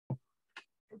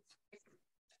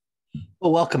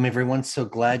Well, welcome everyone. So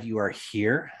glad you are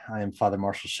here. I am Father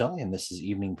Marshall Shelley, and this is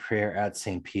evening prayer at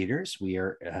St. Peter's.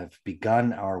 Have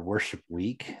begun our worship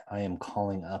week. I am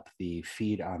calling up the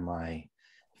feed on my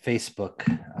Facebook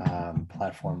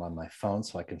platform on my phone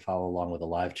so I can follow along with a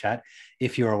live chat.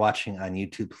 If you are watching on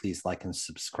YouTube, please like and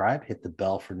subscribe, hit the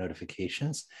bell for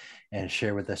notifications, and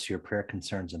share with us your prayer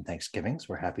concerns and thanksgivings.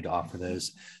 We're happy to offer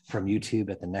those from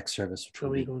YouTube at the next service, which will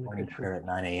be morning prayer at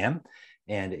 9 a.m.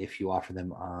 And if you offer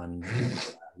them on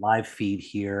live feed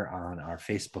here on our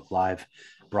Facebook Live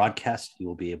broadcast, you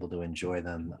will be able to enjoy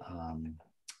them.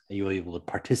 You will be able to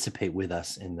participate with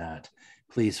us in that.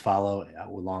 Please follow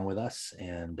along with us,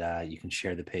 and you can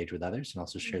share the page with others and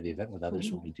also share the event with others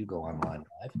when we do go online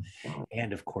live.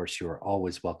 And of course, you are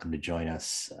always welcome to join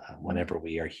us whenever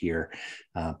we are here.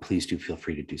 Please do feel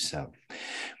free to do so.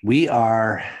 We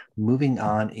are moving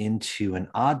on into an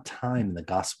odd time in the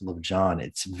Gospel of John.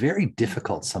 It's very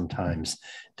difficult sometimes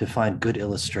to find good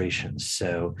illustrations.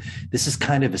 So this is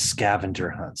kind of a scavenger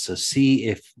hunt. So see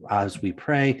if, as we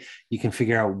pray, you can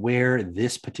figure out where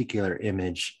this particular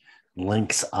image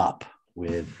links up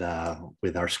with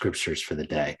our scriptures for the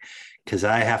day, because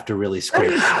I have to really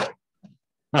scrape.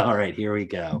 All right, here we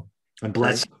go. And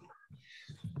bless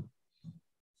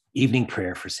evening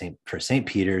prayer for St.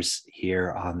 Peter's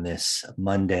here on this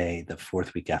Monday, the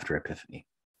fourth week after Epiphany.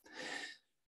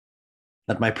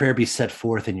 Let my prayer be set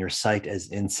forth in your sight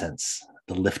as incense,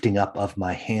 the lifting up of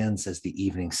my hands as the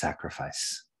evening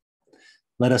sacrifice.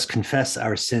 Let us confess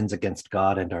our sins against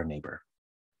God and our neighbor.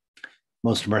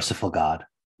 Most merciful God,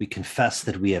 we confess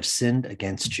that we have sinned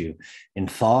against you in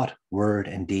thought, word,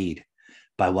 and deed,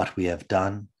 by what we have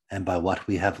done and by what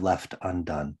we have left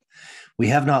undone. We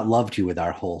have not loved you with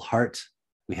our whole heart.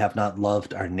 We have not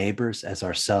loved our neighbors as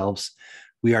ourselves.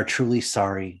 We are truly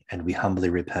sorry, and we humbly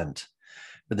repent.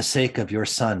 For the sake of your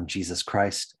Son, Jesus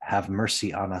Christ, have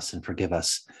mercy on us and forgive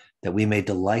us, that we may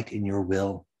delight in your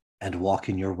will and walk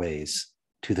in your ways,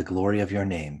 to the glory of your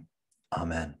name.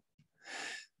 Amen.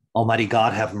 Almighty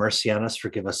God, have mercy on us,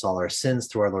 forgive us all our sins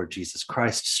through our Lord Jesus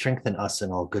Christ, strengthen us in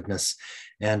all goodness,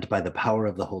 and by the power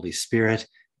of the Holy Spirit,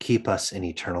 keep us in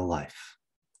eternal life.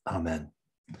 Amen.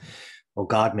 O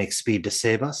God, make speed to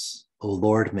save us. O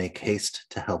Lord, make haste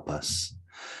to help us.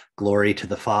 Glory to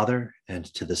the Father, and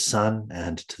to the Son,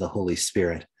 and to the Holy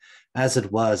Spirit, as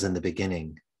it was in the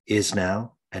beginning, is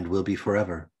now, and will be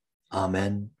forever.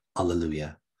 Amen.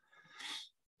 Alleluia.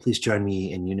 Please join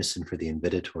me in unison for the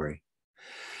invitatory.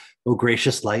 O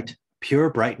gracious light,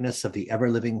 pure brightness of the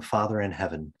ever-living Father in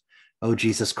heaven, O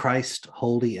Jesus Christ,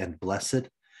 holy and blessed,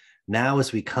 now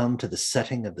as we come to the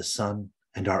setting of the sun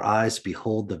and our eyes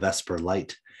behold the vesper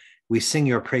light, we sing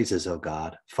your praises, O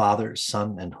God, Father,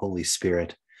 Son, and Holy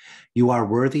Spirit. You are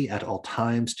worthy at all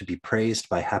times to be praised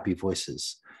by happy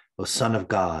voices, O Son of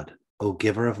God, O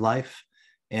Giver of life,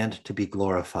 and to be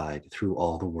glorified through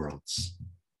all the worlds.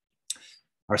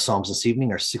 Our Psalms this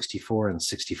evening are 64 and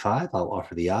 65. I'll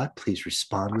offer the odd. Please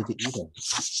respond with the even.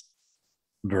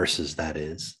 Verses, that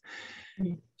is.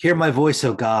 Hear my voice,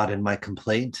 O God, in my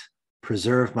complaint.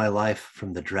 Preserve my life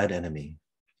from the dread enemy.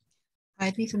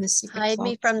 Hide me from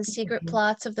the secret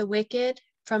plots of the wicked,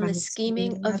 from the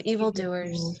scheming of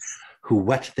evildoers. Who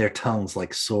whet their tongues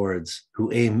like swords, who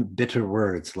aim bitter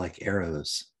words like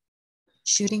arrows.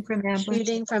 Shooting from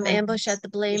ambush at the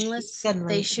blameless,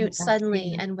 they shoot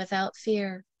suddenly and without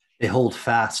fear. They hold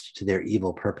fast to their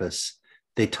evil purpose.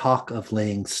 They talk of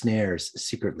laying snares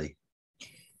secretly.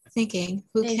 Thinking,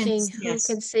 who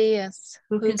can see us?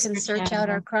 Who can search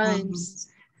out our crimes?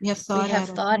 We have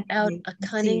thought out a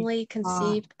cunningly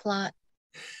conceived plot.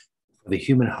 The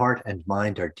human heart and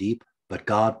mind are deep, but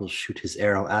God will shoot his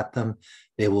arrow at them.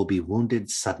 They will be wounded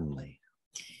suddenly.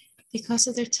 Because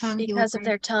of their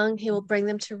tongue, he will bring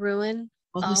them to ruin.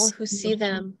 All who see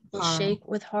them will shake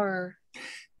with horror.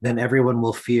 Then everyone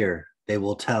will fear. They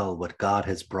will tell what God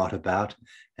has brought about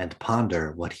and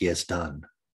ponder what he has done.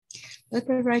 Let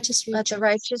the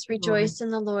righteous rejoice in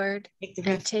the Lord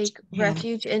and take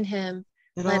refuge in him.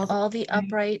 Let all the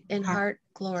upright in heart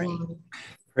glory.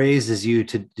 Praise is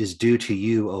due to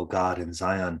you, O God, in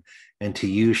Zion, and to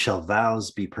you shall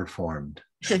vows be performed.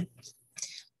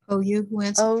 O you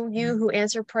who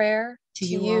answer prayer, to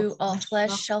you all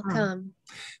flesh shall come.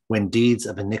 When deeds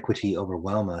of iniquity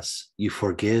overwhelm us, you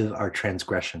forgive our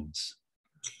transgressions.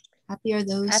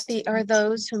 Happy are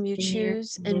those whom you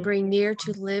choose and bring near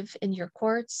to live in your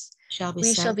courts.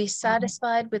 We shall be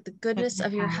satisfied with the goodness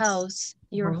of your house,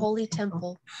 your holy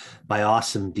temple. By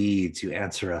awesome deeds you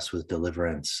answer us with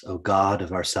deliverance, O God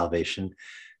of our salvation.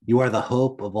 You are the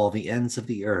hope of all the ends of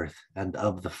the earth and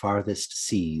of the farthest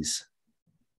seas.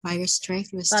 By your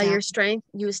strength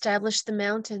you establish the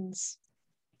mountains.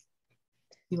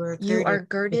 You are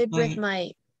girded with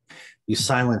might. You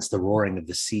silence the roaring of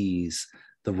the seas,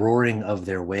 the roaring of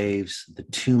their waves, the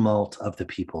tumult of the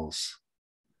peoples.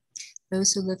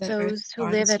 Those who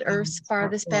live at Earth's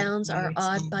farthest bounds are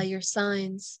awed by your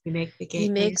signs. You make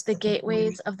the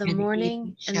gateways of the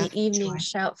morning and the evening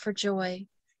shout for joy.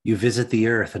 You visit the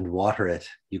earth and water it.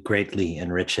 You greatly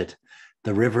enrich it.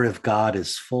 The river of God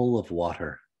is full of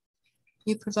water.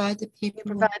 You provide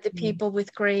the people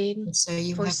with grain,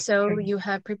 for so you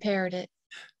have prepared it.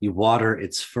 You water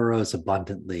its furrows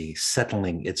abundantly,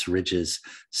 settling its ridges,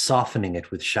 softening it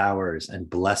with showers, and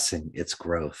blessing its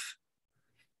growth.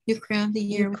 You crown the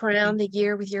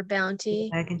year with your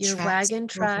bounty. Your wagon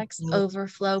tracks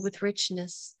overflow with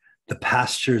richness. The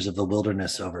pastures of the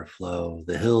wilderness overflow.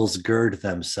 The hills gird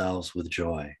themselves with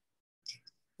joy.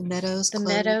 The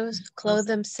meadows clothe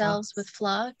themselves with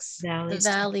flocks. The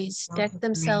valleys deck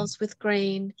themselves with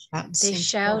grain. They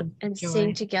shout and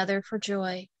sing together for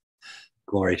joy.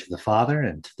 Glory to the Father,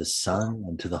 and to the Son,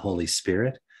 and to the Holy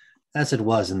Spirit, as it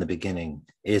was in the beginning,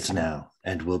 is now,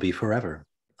 and will be forever.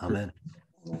 Amen.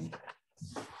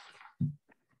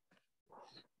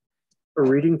 A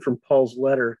reading from Paul's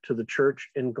letter to the church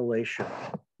in Galatia.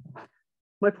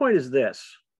 My point is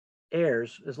this: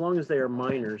 heirs, as long as they are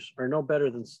minors, are no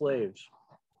better than slaves,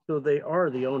 though they are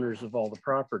the owners of all the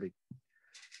property.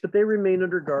 But they remain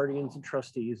under guardians and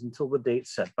trustees until the date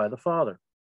set by the Father.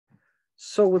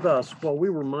 So with us, while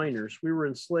we were minors, we were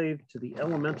enslaved to the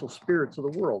elemental spirits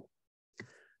of the world.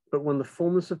 But when the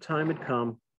fullness of time had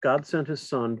come, God sent his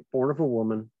Son, born of a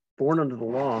woman, born under the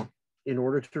law, in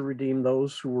order to redeem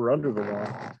those who were under the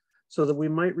law, so that we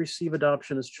might receive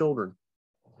adoption as children.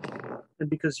 And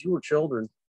because you were children,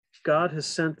 God has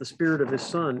sent the Spirit of his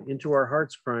Son into our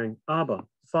hearts, crying, Abba,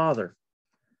 Father.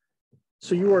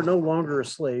 So you are no longer a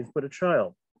slave, but a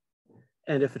child.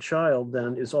 And if a child,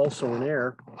 then is also an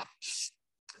heir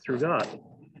through God.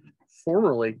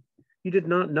 Formerly, you did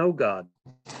not know God.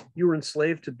 You were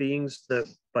enslaved to beings that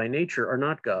by nature are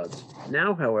not gods.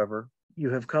 Now, however, you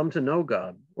have come to know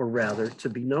God, or rather, to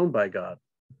be known by God.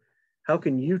 How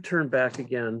can you turn back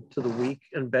again to the weak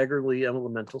and beggarly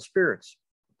elemental spirits?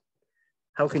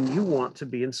 How can you want to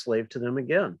be enslaved to them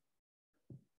again?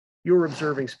 You are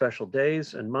observing special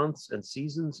days and months and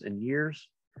seasons and years.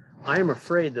 I am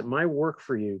afraid that my work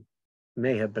for you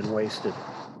may have been wasted.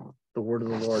 The word of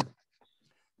the Lord.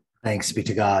 Thanks be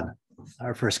to God.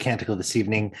 Our first canticle this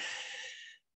evening,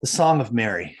 the Song of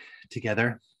Mary,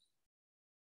 together.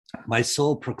 My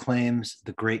soul proclaims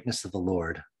the greatness of the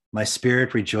Lord. My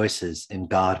spirit rejoices in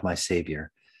God, my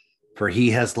Savior, for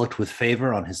he has looked with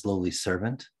favor on his lowly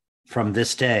servant. From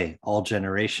this day, all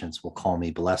generations will call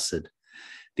me blessed.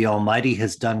 The Almighty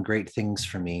has done great things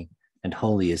for me, and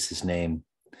holy is his name.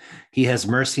 He has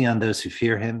mercy on those who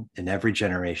fear him in every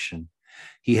generation.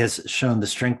 He has shown the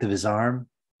strength of his arm.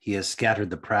 He has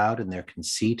scattered the proud in their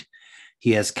conceit.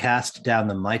 He has cast down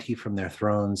the mighty from their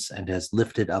thrones and has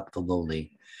lifted up the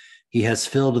lowly. He has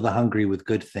filled the hungry with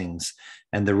good things,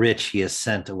 and the rich he has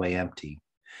sent away empty.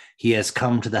 He has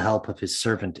come to the help of his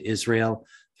servant Israel,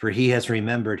 for he has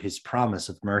remembered his promise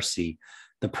of mercy,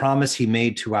 the promise he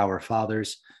made to our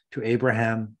fathers, to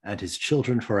Abraham and his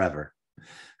children forever.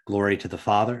 Glory to the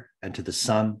Father, and to the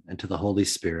Son, and to the Holy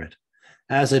Spirit,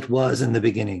 as it was in the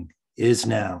beginning, is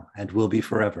now, and will be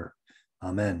forever.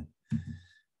 Amen.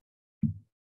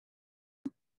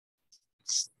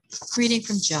 Reading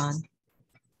from John.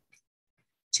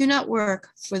 Do not work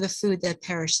for the food that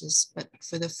perishes, but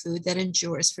for the food that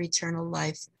endures for eternal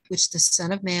life, which the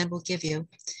Son of Man will give you.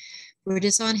 For it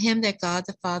is on him that God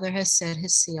the Father has set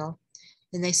his seal.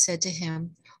 And they said to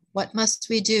him, What must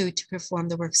we do to perform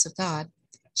the works of God?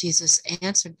 Jesus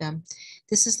answered them,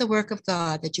 This is the work of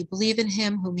God, that you believe in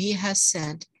him whom he has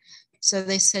sent. So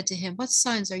they said to him, What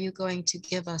signs are you going to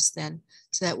give us then,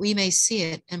 so that we may see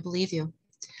it and believe you?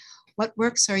 What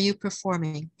works are you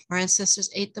performing? Our ancestors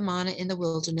ate the manna in the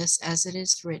wilderness, as it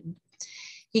is written.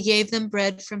 He gave them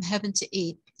bread from heaven to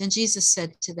eat. And Jesus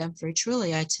said to them, Very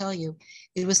truly, I tell you,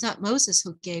 it was not Moses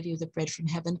who gave you the bread from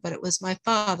heaven, but it was my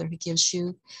Father who gives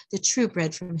you the true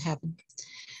bread from heaven.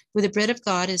 For the bread of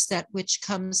God is that which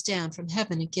comes down from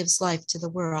heaven and gives life to the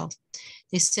world.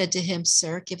 They said to him,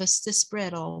 Sir, give us this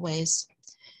bread always.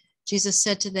 Jesus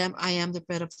said to them, I am the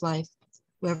bread of life.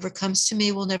 Whoever comes to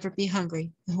me will never be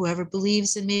hungry, and whoever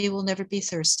believes in me will never be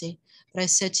thirsty. But I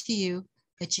said to you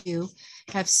that you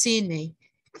have seen me,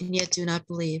 and yet do not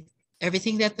believe.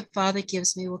 Everything that the Father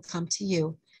gives me will come to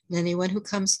you, and anyone who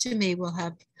comes to me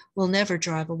will never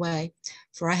drive away.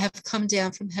 For I have come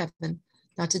down from heaven,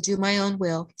 not to do my own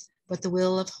will, but the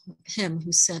will of him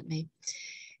who sent me.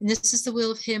 And this is the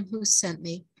will of him who sent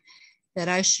me, that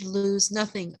I should lose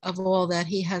nothing of all that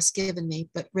he has given me,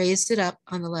 but raise it up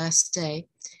on the last day.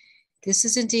 This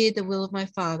is indeed the will of my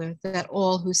Father, that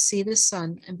all who see the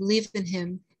Son and believe in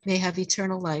him may have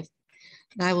eternal life,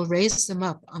 and I will raise them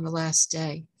up on the last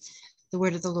day. The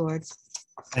word of the Lord.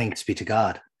 Thanks be to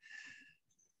God.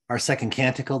 Our second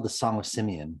canticle, the Song of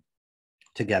Simeon.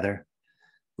 Together,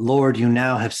 Lord, you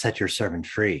now have set your servant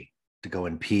free to go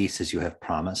in peace as you have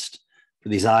promised. For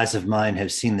these eyes of mine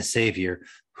have seen the Savior,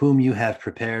 whom you have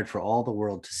prepared for all the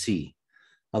world to see,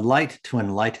 a light to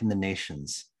enlighten the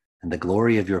nations, and the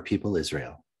glory of your people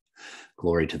Israel.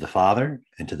 Glory to the Father,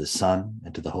 and to the Son,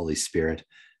 and to the Holy Spirit,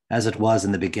 as it was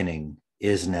in the beginning,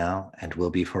 is now, and will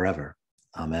be forever.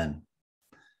 Amen.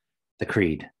 The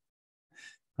Creed.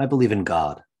 I believe in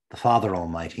God, the Father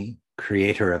Almighty,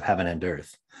 creator of heaven and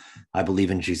earth. I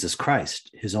believe in Jesus Christ,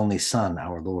 his only Son,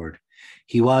 our Lord.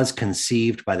 He was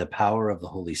conceived by the power of the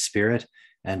Holy Spirit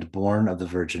and born of the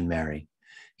Virgin Mary.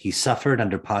 He suffered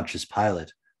under Pontius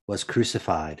Pilate, was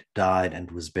crucified, died,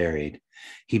 and was buried.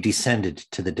 He descended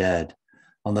to the dead.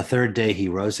 On the third day he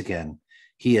rose again.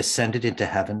 He ascended into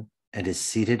heaven and is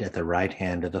seated at the right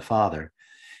hand of the Father.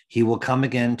 He will come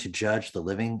again to judge the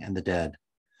living and the dead.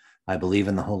 I believe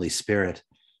in the Holy Spirit,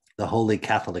 the Holy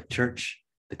Catholic Church,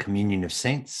 the communion of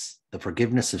saints, the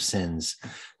forgiveness of sins,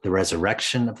 the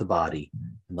resurrection of the body,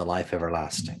 and the life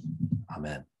everlasting.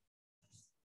 Amen.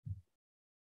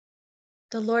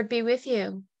 The Lord be with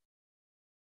you.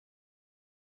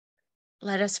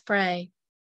 Let us pray.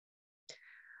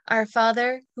 Our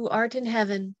Father, who art in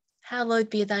heaven, hallowed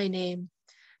be thy name.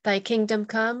 Thy kingdom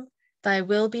come, thy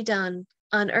will be done,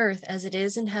 on earth as it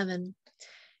is in heaven.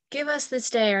 Give us this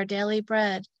day our daily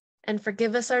bread, and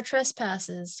forgive us our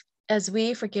trespasses, as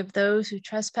we forgive those who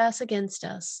trespass against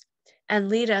us. And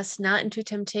lead us not into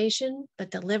temptation,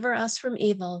 but deliver us from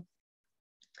evil.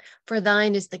 For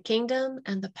thine is the kingdom,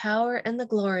 and the power, and the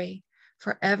glory,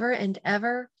 forever and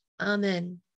ever.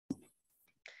 Amen.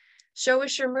 Show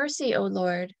us your mercy, O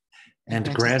Lord.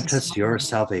 And grant us your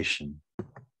salvation.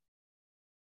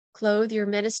 Clothe your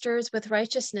ministers with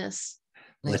righteousness.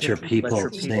 Let your people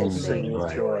sing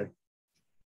with joy.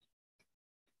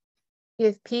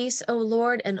 Give peace, O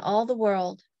Lord, in all the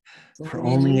world. For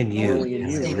only in you can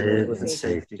we live in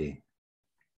safety.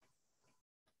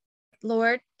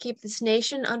 Lord, keep this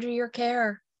nation under your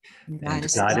care. And guide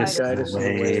us in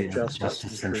the way of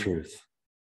justice and truth.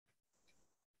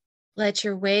 Let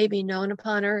your way be known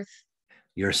upon earth.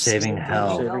 Your saving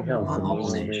health on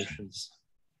all nations.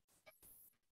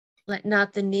 Let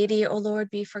not the needy, O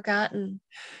Lord, be forgotten.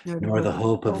 Nor the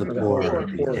hope of the poor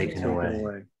be taken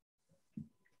away.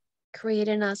 Create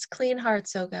in us clean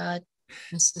hearts, O God.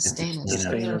 And sustain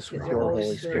us with your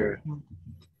Holy Spirit.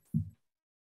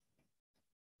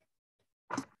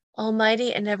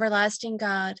 Almighty and everlasting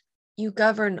God, you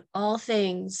govern all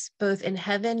things, both in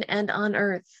heaven and on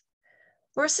earth.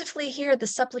 Mercifully hear the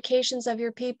supplications of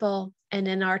your people, and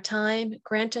in our time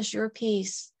grant us your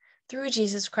peace, through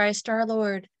Jesus Christ our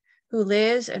Lord, who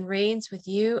lives and reigns with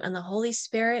you and the Holy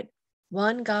Spirit,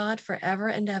 one God forever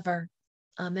and ever.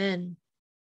 Amen.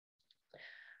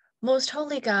 Most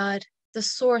holy God, the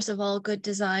source of all good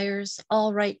desires,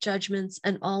 all right judgments,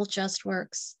 and all just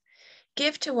works,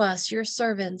 give to us, your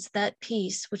servants, that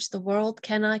peace which the world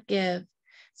cannot give,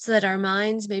 so that our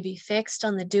minds may be fixed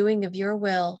on the doing of your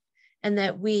will, and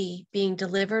that we, being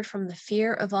delivered from the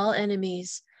fear of all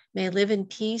enemies, may live in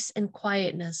peace and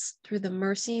quietness through the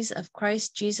mercies of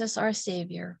Christ Jesus our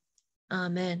Savior.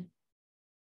 Amen.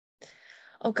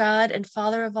 O God and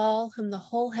Father of all, whom the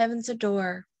whole heavens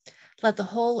adore, let the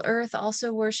whole earth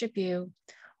also worship you.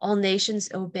 All nations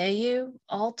obey you,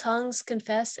 all tongues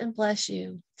confess and bless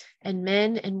you, and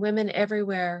men and women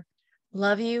everywhere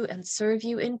love you and serve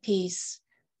you in peace,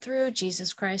 through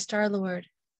Jesus Christ our Lord.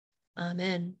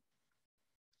 Amen.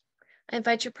 I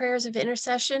invite your prayers of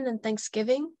intercession and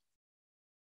thanksgiving.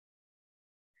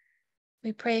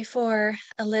 We pray for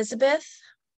Elizabeth.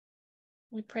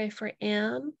 We pray for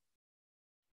Anne.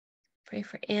 Pray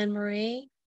for Anne Marie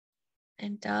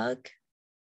and Doug.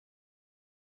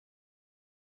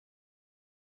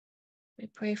 We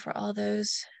pray for all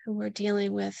those who are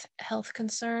dealing with health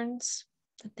concerns,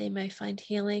 that they may find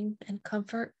healing and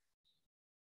comfort.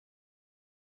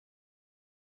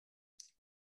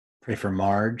 Pray for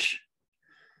Marge.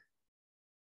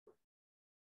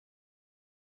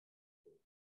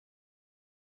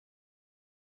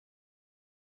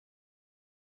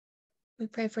 We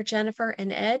pray for Jennifer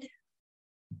and Ed.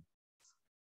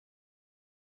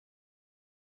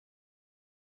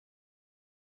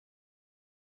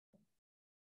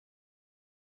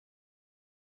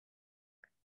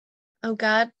 O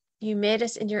God, You made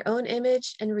us in your own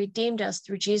image and redeemed us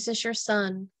through Jesus, your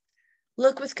Son.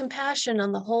 Look with compassion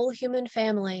on the whole human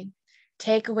family.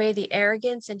 Take away the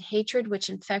arrogance and hatred which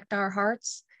infect our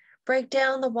hearts. Break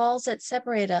down the walls that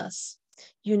separate us.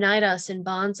 Unite us in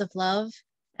bonds of love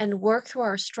and work through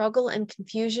our struggle and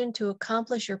confusion to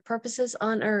accomplish your purposes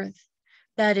on earth,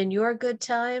 that in your good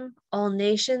time, all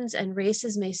nations and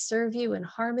races may serve you in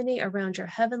harmony around your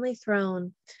heavenly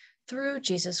throne. Through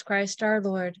Jesus Christ our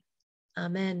Lord.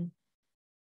 Amen.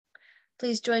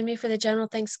 Please join me for the general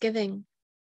thanksgiving.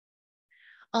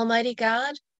 Almighty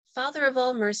God, Father of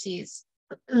all mercies,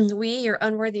 we, your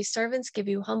unworthy servants, give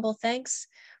you humble thanks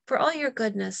for all your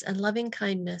goodness and loving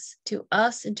kindness to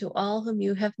us and to all whom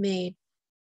you have made.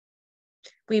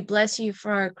 We bless you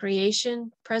for our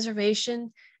creation,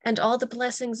 preservation, and all the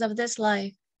blessings of this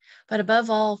life, but above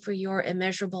all for your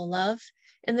immeasurable love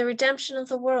and the redemption of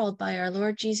the world by our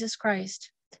Lord Jesus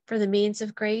Christ, for the means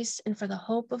of grace and for the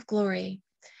hope of glory.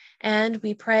 And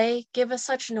we pray, give us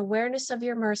such an awareness of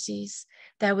your mercies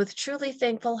that with truly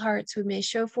thankful hearts we may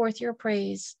show forth your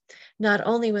praise, not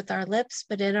only with our lips,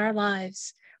 but in our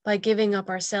lives, by giving up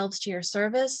ourselves to your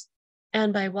service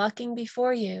and by walking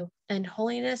before you in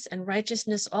holiness and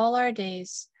righteousness all our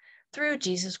days, through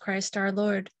Jesus Christ our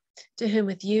Lord, to whom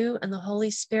with you and the Holy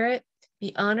Spirit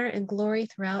be honor and glory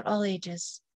throughout all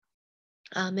ages.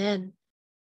 Amen.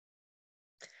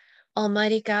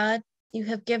 Almighty God, you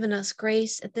have given us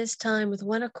grace at this time with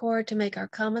one accord to make our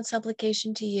common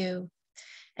supplication to you.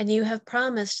 And you have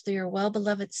promised through your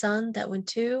well-beloved Son that when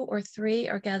 2 or 3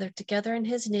 are gathered together in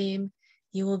his name,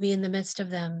 you will be in the midst of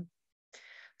them.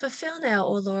 Fulfill now,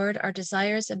 O Lord, our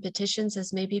desires and petitions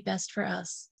as may be best for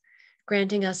us,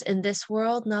 granting us in this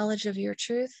world knowledge of your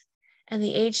truth, and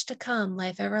the age to come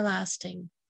life everlasting.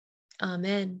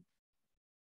 Amen.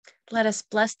 Let us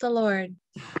bless the Lord.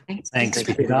 Thanks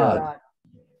be to God.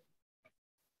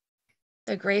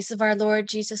 The grace of our Lord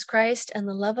Jesus Christ and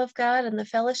the love of God and the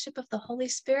fellowship of the Holy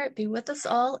Spirit be with us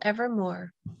all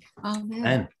evermore.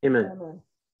 Amen. Amen.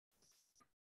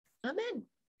 Amen.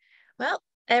 Well,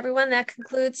 everyone, that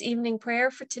concludes evening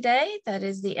prayer for today. That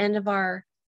is the end of our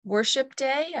worship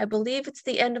day. I believe it's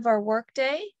the end of our work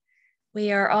day.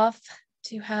 We are off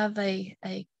to have a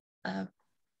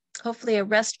hopefully a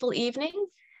restful evening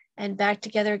and back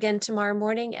together again tomorrow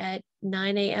morning at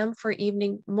 9 a.m. for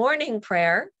morning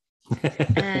prayer.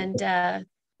 And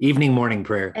Evening morning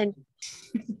prayer. And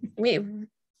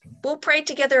we'll pray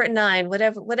together at 9.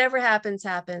 Whatever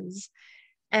happens.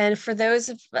 And for those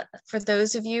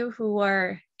of you who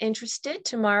are interested,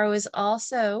 tomorrow is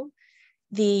also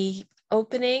the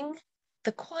opening,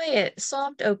 the quiet,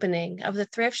 soft opening of the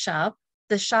thrift shop,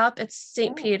 the shop at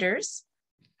St. Peter's.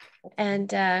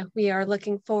 And we are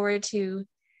looking forward to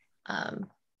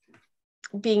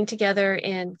being together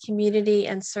in community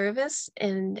and service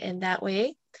in that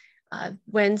way.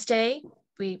 Wednesday,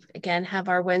 we again have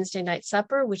our Wednesday night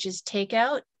supper, which is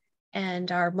takeout,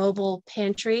 and our mobile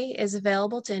pantry is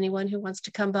available to anyone who wants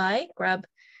to come by, grab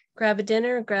a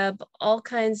dinner, grab all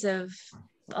kinds of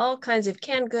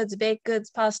canned goods, baked goods,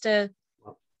 pasta,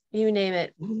 you name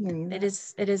it.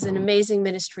 It is an amazing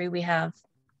ministry we have.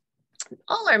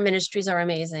 All our ministries are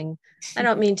amazing. I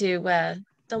don't mean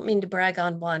to brag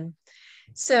on one.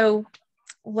 So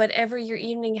whatever your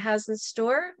evening has in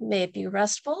store, may it be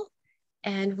restful.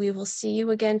 And we will see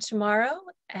you again tomorrow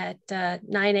at 9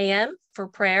 a.m. for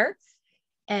prayer.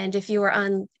 And if you are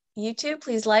on YouTube,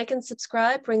 please like and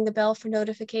subscribe, ring the bell for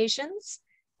notifications.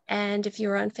 And if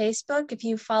you're on Facebook, if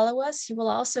you follow us, you will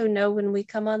also know when we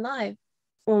come online.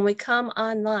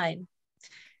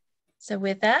 So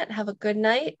with that, have a good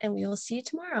night, and we will see you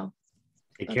tomorrow.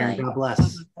 Take care and God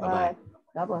bless. Bye-bye.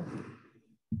 God bless.